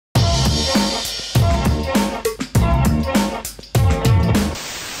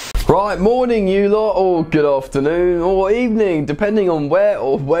Right, morning you lot, or good afternoon, or evening, depending on where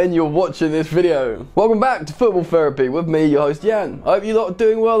or when you're watching this video. Welcome back to Football Therapy with me, your host Yan. I hope you lot are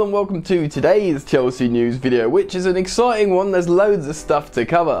doing well and welcome to today's Chelsea news video, which is an exciting one. There's loads of stuff to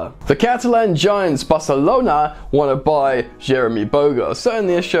cover. The Catalan giants Barcelona want to buy Jeremie Boga,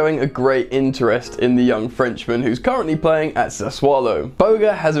 certainly are showing a great interest in the young Frenchman who's currently playing at Sassuolo.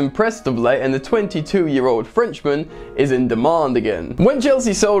 Boga has impressed of late and the 22-year-old Frenchman is in demand again. When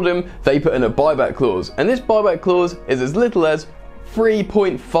Chelsea sold him, they put in a buyback clause, and this buyback clause is as little as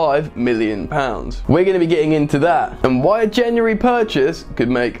 £3.5 million. We're going to be getting into that and why a January purchase could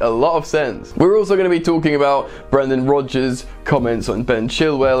make a lot of sense. We're also going to be talking about Brendan Rodgers' comments on Ben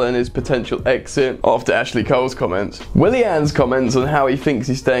Chilwell and his potential exit after Ashley Cole's comments, Willian's comments on how he thinks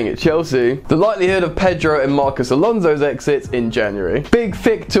he's staying at Chelsea, the likelihood of Pedro and Marcos Alonso's exits in January, Big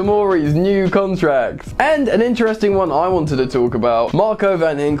Fikayo Tomori's new contract, and an interesting one I wanted to talk about, Marco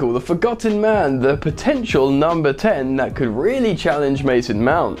Van Ginkel, the forgotten man, the potential number 10 that could really challenge Mason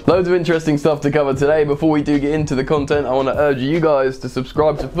Mount. Loads of interesting stuff to cover today. Before we do get into the content, I want to urge you guys to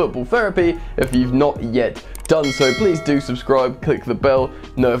subscribe to Football Therapy if you've not yet done so. Please do subscribe, click the bell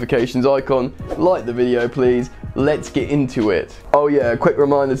notifications icon, like the video please. Let's get into it. Oh yeah, a quick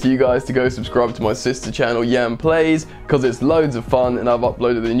reminder to you guys to go subscribe to my sister channel Yan Plays, because it's loads of fun and I've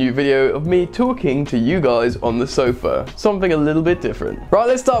uploaded a new video of me talking to you guys on the sofa. Something a little bit different. Right,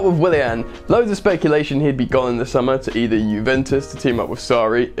 let's start with Willian. Loads of speculation he'd be gone in the summer to either Juventus to team up with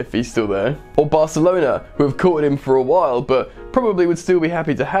Sarri, if he's still there, or Barcelona, who have courted him for a while but probably would still be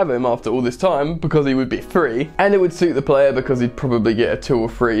happy to have him after all this time because he would be free, and it would suit the player because he'd probably get a 2 or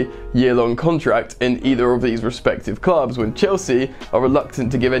 3 year-long contract in either of these respective clubs, when Chelsea are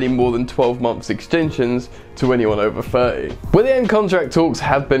reluctant to give any more than 12 months extensions to anyone over 30. Willian contract talks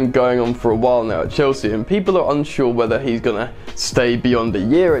have been going on for a while now at Chelsea, and people are unsure whether he's gonna stay beyond a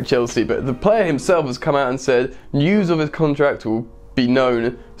year at Chelsea, but the player himself has come out and said news of his contract will be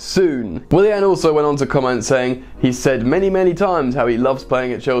known soon. Willian also went on to comment saying he's said many times how he loves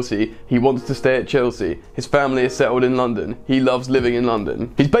playing at Chelsea, he wants to stay at Chelsea, his family is settled in London, he loves living in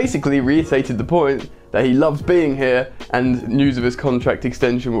London. He's basically reiterated the point that he loves being here and news of his contract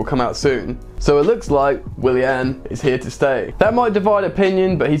extension will come out soon. So it looks like Willian is here to stay. That might divide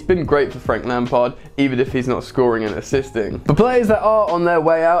opinion, but he's been great for Frank Lampard, even if he's not scoring and assisting. The players that are on their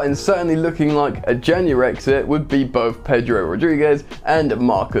way out and certainly looking like a January exit would be both Pedro Rodriguez and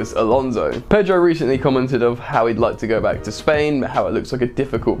Marcos Alonso. Pedro recently commented of how he'd like to go back to Spain, how it looks like a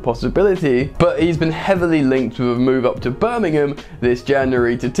difficult possibility, but he's been heavily linked with a move up to Birmingham this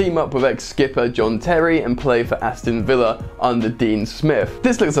January to team up with ex-skipper John Terry and play for Aston Villa under Dean Smith.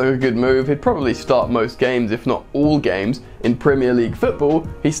 This looks like a good move. He'd probably start most games, if not all games, in Premier League football.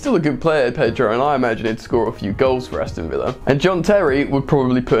 He's still a good player, Pedro, and I imagine he'd score a few goals for Aston Villa. And John Terry would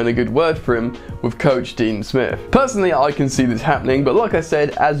probably put in a good word for him with coach Dean Smith. Personally, I can see this happening, but like I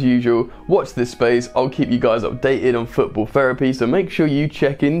said, as usual, watch this space. I'll keep you guys updated on Football Therapy, so make sure you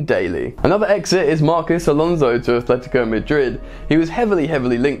check in daily. Another exit is Marcos Alonso to Atletico Madrid. He was heavily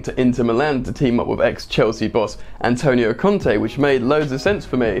linked to Inter Milan to team up with ex-Chelsea boss Antonio Conte, which made loads of sense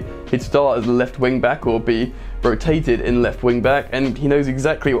for me. He'd start as a left wing back or be rotated in left wing back, and he knows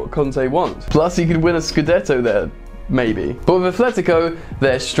exactly what Conte wants. Plus he could win a Scudetto there, maybe. But with Atletico,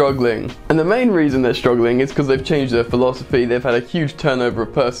 they're struggling. And the main reason they're struggling is because they've changed their philosophy. They've had a huge turnover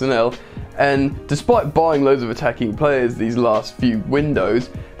of personnel, and despite buying loads of attacking players these last few windows,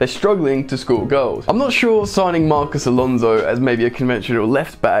 they're struggling to score goals. I'm not sure signing Marcos Alonso as maybe a conventional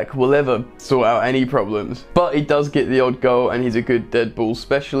left back will ever sort out any problems, but he does get the odd goal and he's a good dead ball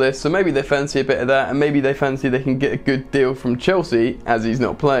specialist, so maybe they fancy a bit of that, and maybe they fancy they can get a good deal from Chelsea as he's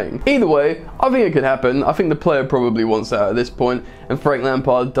not playing. Either way, I think it could happen. I think the player probably wants out at this point, and Frank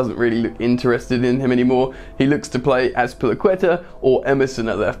Lampard doesn't really look interested in him anymore. He looks to play Azpilicueta or Emerson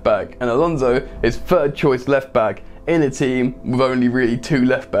at left back, and Alonso is third choice left back in a team with only really 2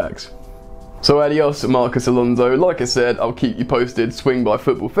 left backs. So adios Marcos Alonso. Like I said, I'll keep you posted, swing by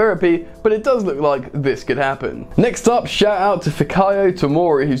Football Therapy, but it does look like this could happen. Next up, shout out to Fikayo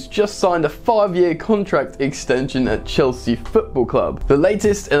Tomori, who's just signed a 5-year contract extension at Chelsea Football Club. The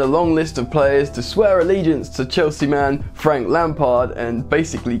latest in a long list of players to swear allegiance to Chelsea man Frank Lampard and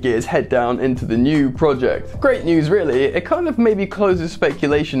basically get his head down into the new project. Great news really. It kind of maybe closes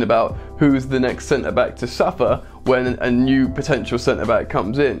speculation about who's the next centre-back to suffer when a new potential centre-back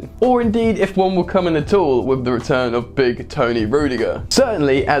comes in, or indeed if one will come in at all with the return of big Tony Rudiger.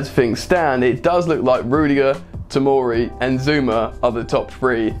 Certainly, as things stand, it does look like Rudiger, Tomori and Zuma are the top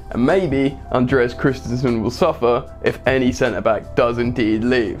three, and maybe Andreas Christensen will suffer if any centre-back does indeed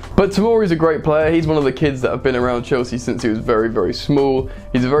leave. But Tomori's a great player. He's one of the kids that have been around Chelsea since he was very, very small.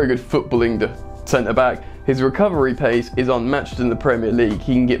 He's a very good footballing centre-back. His recovery pace is unmatched in the Premier League.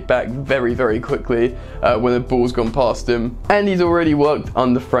 He can get back very, very quickly when the ball's gone past him. And he's already worked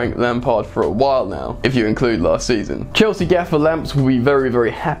under Frank Lampard for a while now, if you include last season. Chelsea gaffer Lamps will be very,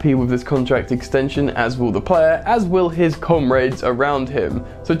 very happy with this contract extension, as will the player, as will his comrades around him.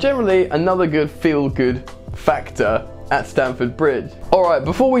 So generally, another good feel-good factor at Stamford Bridge. Alright,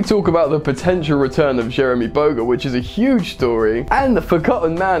 before we talk about the potential return of Jeremie Boga, which is a huge story, and the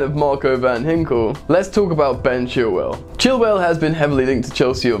forgotten man of Marco Van Ginkel, let's talk about Ben Chilwell. Chilwell has been heavily linked to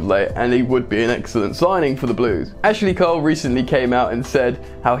Chelsea of late, and he would be an excellent signing for the Blues. Ashley Cole recently came out and said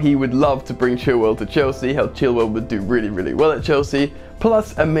how he would love to bring Chilwell to Chelsea, how Chilwell would do really, really well at Chelsea.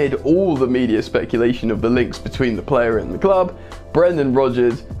 Plus, amid all the media speculation of the links between the player and the club, Brendan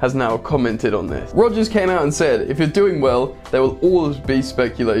Rodgers has now commented on this. Rodgers came out and said, if you're doing well, there will always be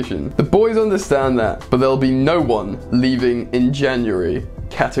speculation. The boys understand that, but there'll be no one leaving in January.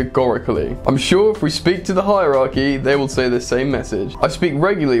 Categorically. I'm sure if we speak to the hierarchy, they will say the same message. I speak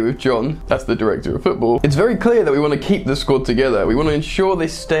regularly with John, that's the director of football. It's very clear that we want to keep the squad together. We want to ensure they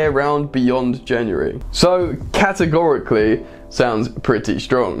stay around beyond January. So, categorically, sounds pretty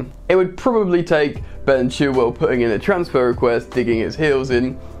strong. It would probably take Ben Chilwell putting in a transfer request, digging his heels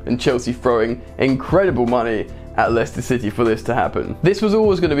in, and Chelsea throwing incredible money at Leicester City for this to happen. This was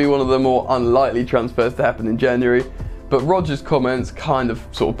always going to be one of the more unlikely transfers to happen in January, but Rodgers' comments kind of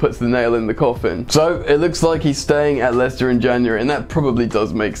sort of puts the nail in the coffin. So it looks like he's staying at Leicester in January, and that probably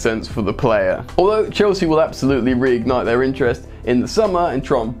does make sense for the player. Although Chelsea will absolutely reignite their interest in the summer and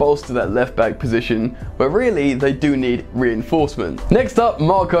try and bolster that left back position, where really they do need reinforcement. Next up,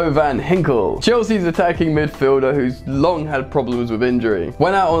 Marco Van Ginkel, Chelsea's attacking midfielder who's long had problems with injury.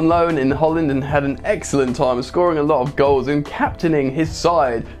 Went out on loan in Holland and had an excellent time, scoring a lot of goals and captaining his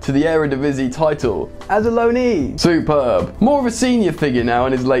side to the Eredivisie title as a loanee. Superb. More of a senior figure now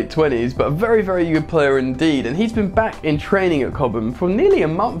in his late 20s, but a very, very good player indeed, and he's been back in training at Cobham for nearly a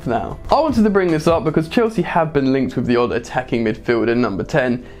month now. I wanted to bring this up because Chelsea have been linked with the odd attacking midfielder number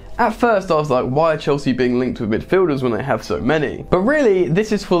 10. At first I was like, why are Chelsea being linked with midfielders when they have so many? But really,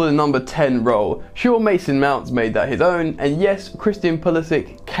 this is for the number 10 role. Sure, Mason Mount's made that his own, and yes, Christian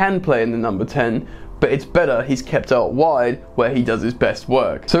Pulisic can play in the number 10, but it's better he's kept out wide where he does his best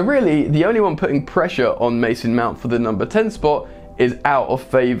work. So really, the only one putting pressure on Mason Mount for the number 10 spot is out of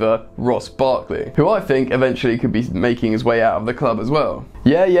favour Ross Barkley, who I think eventually could be making his way out of the club as well.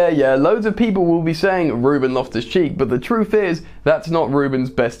 Yeah, loads of people will be saying Ruben Loftus-Cheek, but the truth is, that's not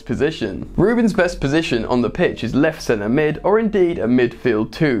Ruben's best position. Ruben's best position on the pitch is left centre mid, or indeed a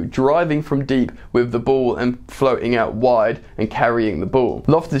midfield 2, driving from deep with the ball and floating out wide and carrying the ball.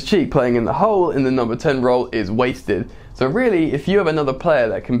 Loftus-Cheek playing in the hole in the number 10 role is wasted. So really, if you have another player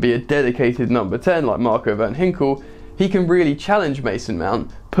that can be a dedicated number 10 like Marco Van Ginkel, he can really challenge Mason Mount,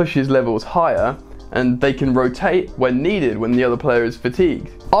 push his levels higher, and they can rotate when needed when the other player is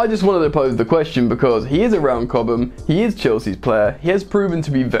fatigued. I just wanted to pose the question because he is around Cobham, he is Chelsea's player, he has proven to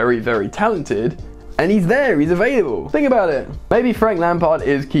be very, very talented, and he's there, he's available. Think about it. Maybe Frank Lampard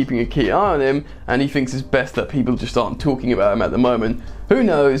is keeping a key eye on him, and he thinks it's best that people just aren't talking about him at the moment. Who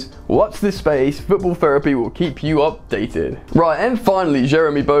knows? Watch this space, Football Therapy will keep you updated. Right, and finally,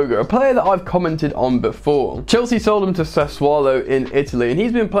 Jeremie Boga, a player that I've commented on before. Chelsea sold him to Sassuolo in Italy, and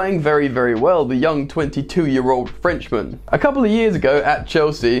he's been playing very, very well, the young 22-year-old Frenchman. A couple of years ago at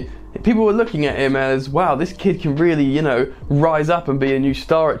Chelsea, people were looking at him as, wow, this kid can really, you know, rise up and be a new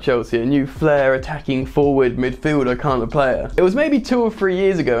star at Chelsea, a new flair, attacking forward, midfielder kind of player. It was maybe 2 or 3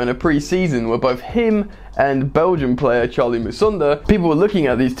 years ago in a pre-season where both him and Belgian player Charlie Musonda, people were looking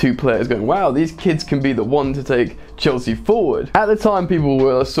at these two players going, wow, these kids can be the one to take Chelsea forward. At the time, people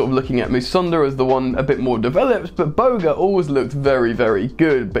were sort of looking at Musonda as the one a bit more developed, but Boga always looked very, very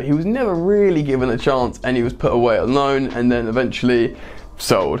good, but he was never really given a chance, and he was put away on loan and then eventually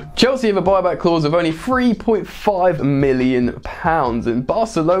sold. Chelsea have a buyback clause of only £3.5 million, and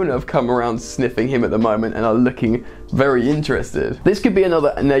Barcelona have come around sniffing him at the moment and are looking very interested. This could be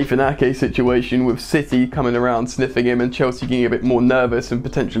another Nathan Ake situation with City coming around sniffing him and Chelsea getting a bit more nervous and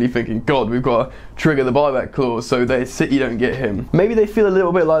potentially thinking, God, we've got to trigger the buyback clause so that City don't get him. Maybe they feel a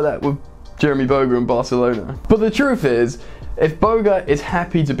little bit like that with Jeremie Boga and Barcelona. But the truth is, if Boga is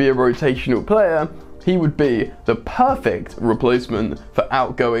happy to be a rotational player, he would be the perfect replacement for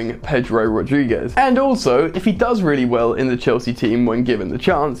outgoing Pedro Rodriguez. And also, if he does really well in the Chelsea team when given the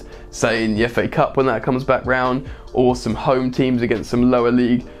chance, say in the FA Cup when that comes back round, or some home teams against some lower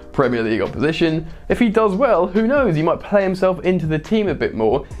league Premier League opposition. If he does well, who knows, he might play himself into the team a bit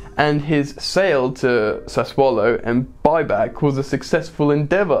more, and his sale to Sassuolo and buyback was a successful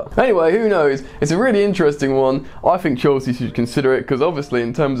endeavour. Anyway, who knows? It's a really interesting one. I think Chelsea should consider it because obviously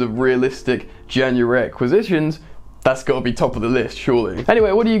in terms of realistic January acquisitions, that's got to be top of the list, surely.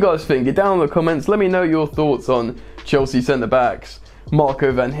 Anyway, what do you guys think? Get down in the comments. Let me know your thoughts on Chelsea centre-backs,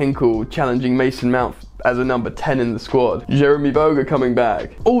 Marco Van Ginkel challenging Mason Mount as a number 10 in the squad, Jeremie Boga coming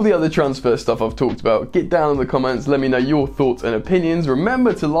back, all the other transfer stuff I've talked about. Get down in the comments, let me know your thoughts and opinions.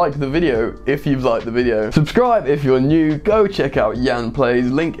 Remember to like the video if you've liked the video. Subscribe if you're new. Go check out Yan Plays,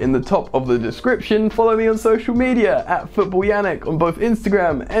 link in the top of the description. Follow me on social media at Football Yannick on both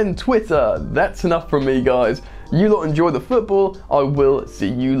Instagram and Twitter. That's enough from me, guys. You lot enjoy the football. I will see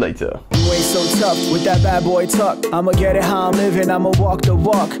you later. You ain't so tough with that bad boy talk. I'ma get it how I'm living, I'ma walk the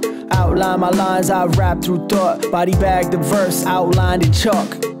walk. Outline my lines, I rap through thought. Body bag the verse, outlined in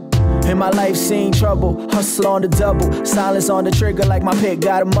chalk. In my life seen trouble, hustle on the double. Silence on the trigger like my pick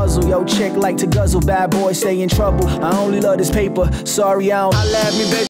got a muzzle. Yo chick like to guzzle, bad boy stay in trouble. I only love this paper, sorry I don't. I laugh me, baby.